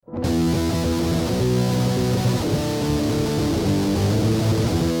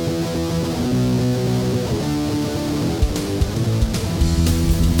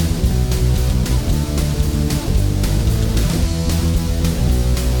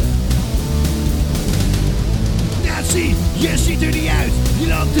je ziet er niet uit. Je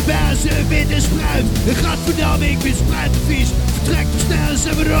loopt de bazen, wit en spruit. Gadverdamme, ik ben spruitenvies. Vertrek te snel, ze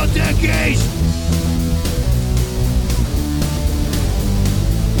hebben rotte Kees.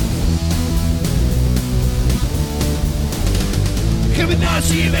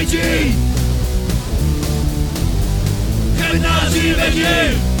 Nazi Wedgie! Geef een nazi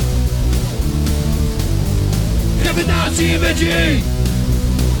Wedgie! Geef een nazi Wedgie!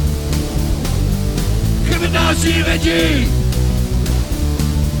 Geef een nazi Wedgie!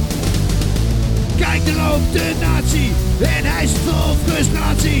 Kijk, er loopt de nazi en hij is vol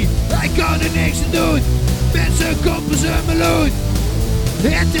frustratie. Hij kan er niks aan doen, mensen koppen zijn meloen.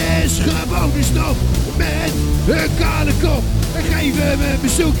 Het is gewoon een stop met een kale kop. En geef hem een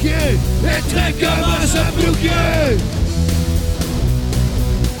bezoekje en trek hem aan zijn broekje.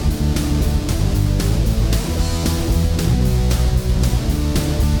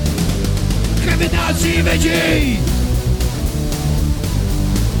 Geef een nazi Wedgie!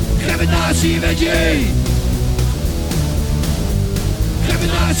 Geef een nazi Wedgie! Geef een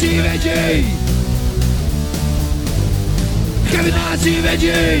nazi Wedgie! Geef een nazi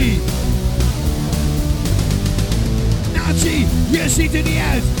Wedgie! Nazi, je ziet er niet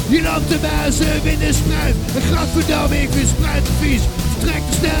uit. Je loopt de bazen, win de spruit. En gadverdamme, ik vind spruitenvies. Vertrek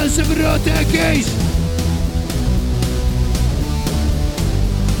te snel, ze verrotte Kees.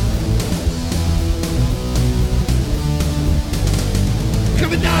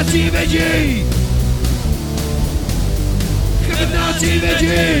 Geef een nazi Wedgie! Geef een nazi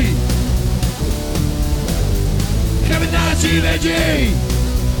Wedgie! Geef een nazi Wedgie!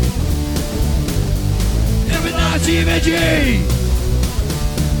 Geef een nazi Wedgie!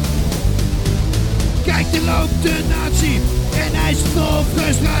 Kijk, er loopt de nazi en hij is vol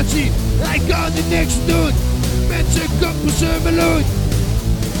frustratie. Hij kan er niks doen, met zijn kop op zijn meloen.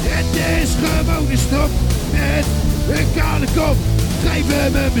 Het is gewoon een stop met een kale kop. Geef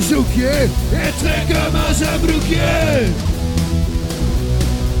hem een bezoekje en trek hem aan zijn broekje.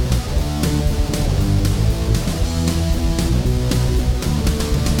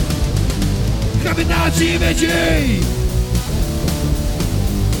 Geef een nazi Wedgie!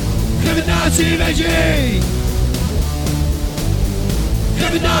 Geef een nazi Wedgie!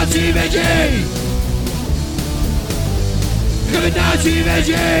 Geef een nazi Wedgie! Geef een nazi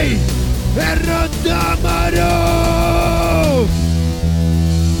Wedgie! En rot dan maar op!